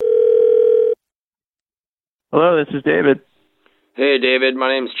Hello, this is David. Hey, David.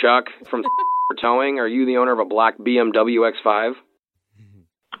 My name's Chuck from Towing. Are you the owner of a black BMW X5?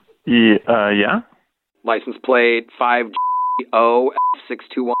 Yeah. License plate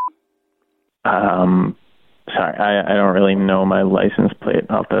 5GO621. Sorry, I don't really know my license plate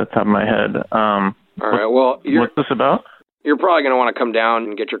off the top of my head. All right, well, what's this about? You're probably going to want to come down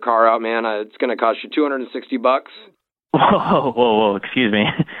and get your car out, man. It's going to cost you $260. Whoa, excuse me.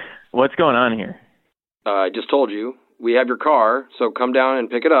 What's going on here? I just told you. We have your car, so come down and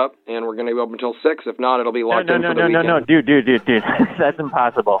pick it up, and we're going to be open until 6. If not, it'll be locked in for the weekend. No, dude. That's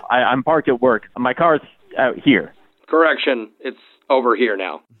impossible. I'm parked at work. My car's out here. Correction. It's over here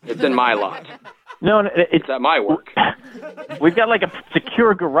now. It's in my lot. No, it's at my work. We've got like a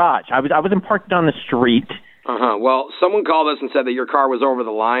secure garage. I wasn't parked on the street. Well, someone called us and said that your car was over the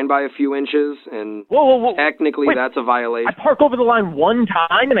line by a few inches, and whoa. Technically Wait, that's a violation. I park over the line one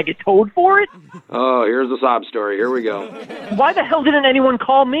time and I get towed for it? Oh, here's the sob story. Here we go. Why the hell didn't anyone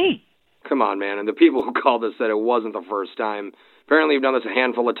call me? Come on, man. And the people who called us said it wasn't the first time. Apparently you've done this a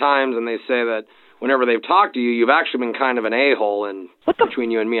handful of times, and they say that whenever they've talked to you, you've actually been kind of an a-hole, and between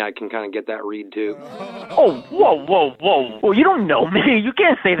you and me, I can kind of get that read, too. Oh, whoa. Well, you don't know me. You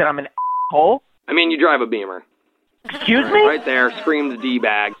can't say that I'm an a-hole. I mean, you drive a Beamer. Excuse me? Right there, screams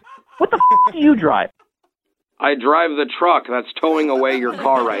D-bag. What the do you drive? I drive the truck that's towing away your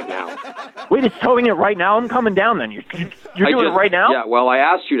car right now. Wait, it's towing it right now? I'm coming down then. You're doing it right now? Yeah, well, I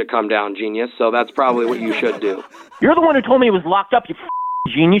asked you to come down, genius, so that's probably what you should do. You're the one who told me it was locked up, you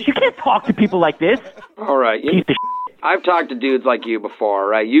genius. You can't talk to people like this. All right. Piece of I've talked to dudes like you before,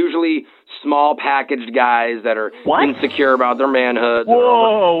 right? Usually small packaged guys that are insecure about their manhood.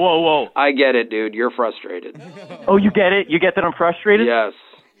 Whoa. I get it, dude. You're frustrated. Oh, you get it? You get that I'm frustrated? Yes.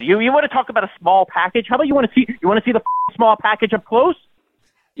 You want to talk about a small package? How about you want to see the small package up close?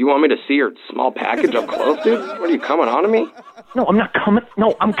 You want me to see your small package up close, dude? What, are you coming on to me? No, I'm not coming.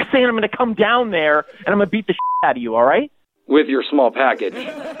 No, I'm saying I'm going to come down there and I'm going to beat the out of you, all right? With your small package.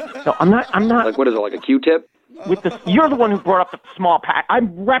 No, I'm not. Like, what is it, like a Q-tip? You're the one who brought up the small pack. I'm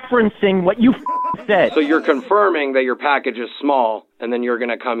referencing what you said. So you're confirming that your package is small, and then you're going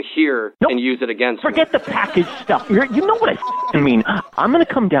to come here and use it against me. Forget the package stuff. You know what I mean. I'm going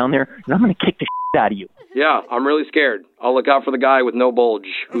to come down there, and I'm going to kick the out of you. Yeah, I'm really scared. I'll look out for the guy with no bulge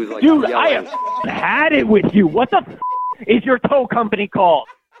who's like Dude, yelling. I have had it with you. What the is your tow company called?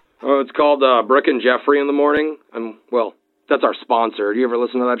 Oh, it's called Brooke and Jeffrey in the Morning. Well, that's our sponsor. Do you ever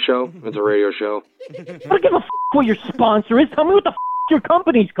listen to that show? It's a radio show. I don't give a what your sponsor is. Tell me what the your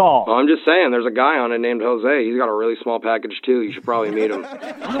company's called. Well, I'm just saying, there's a guy on it named Jose. He's got a really small package, too. You should probably meet him.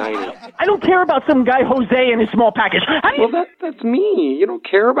 Tiny. I don't care about some guy Jose and his small package. Well, that's me. You don't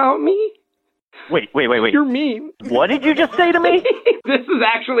care about me? Wait. You're mean. What did you just say to me? This is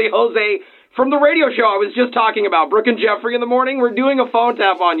actually Jose from the radio show I was just talking about. Brooke and Jeffrey in the Morning. We're doing a phone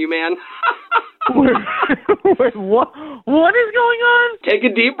tap on you, man. Wait, what is going on? Take a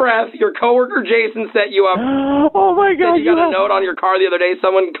deep breath. Your coworker Jason set you up. Oh my God! You got a note on your car the other day.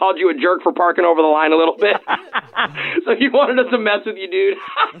 Someone called you a jerk for parking over the line a little bit. So he wanted us to mess with you, dude.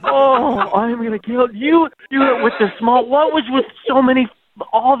 Oh, I'm gonna kill you. You with the small. What was with so many?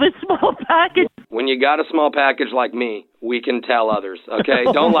 All this small package. When you got a small package like me, we can tell others. Okay,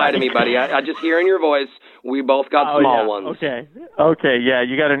 don't lie to me, buddy. I just hear in your voice. We both got small ones. Okay, yeah,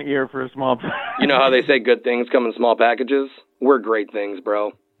 you got an ear for a small package. You know how they say good things come in small packages? We're great things,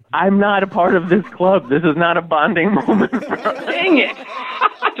 bro. I'm not a part of this club. This is not a bonding moment, bro. Dang it!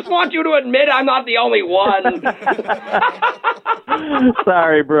 I just want you to admit I'm not the only one.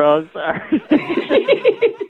 Sorry, bro. Sorry.